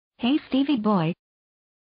Hey Stevie boy.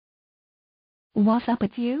 What's up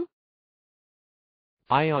with you?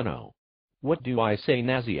 I don't know. What do I say,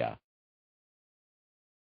 Nazia?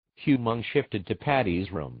 Humong shifted to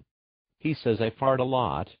Patty's room. He says I fart a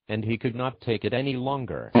lot, and he could not take it any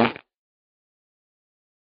longer.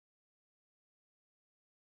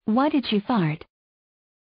 Why did you fart?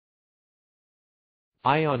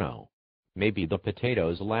 I don't know. Maybe the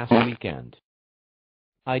potatoes last weekend.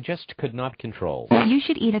 I just could not control. You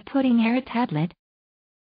should eat a pudding hair tablet.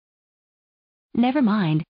 Never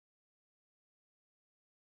mind.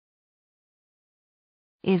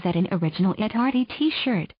 Is that an original Ed Hardy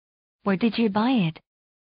t-shirt? Where did you buy it?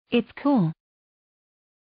 It's cool.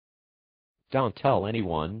 Don't tell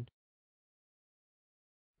anyone.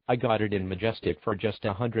 I got it in Majestic for just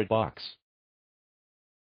 $100.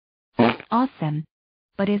 Awesome.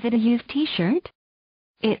 But is it a used t-shirt?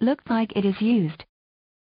 It looks like it is used.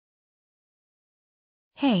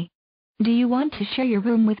 Hey, do you want to share your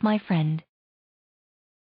room with my friend?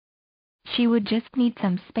 She would just need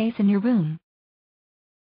some space in your room.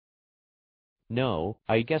 No,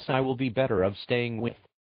 I guess I will be better of staying with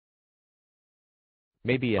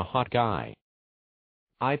maybe a hot guy.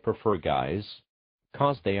 I prefer guys,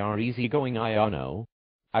 'cause they are easygoing. I don't know.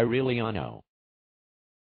 I really don't know.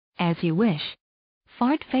 As you wish.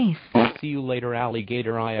 Fart face. See you later,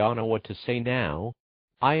 alligator. I don't know what to say now.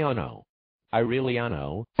 I don't know. I really don't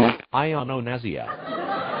know. I don't know, Nazia.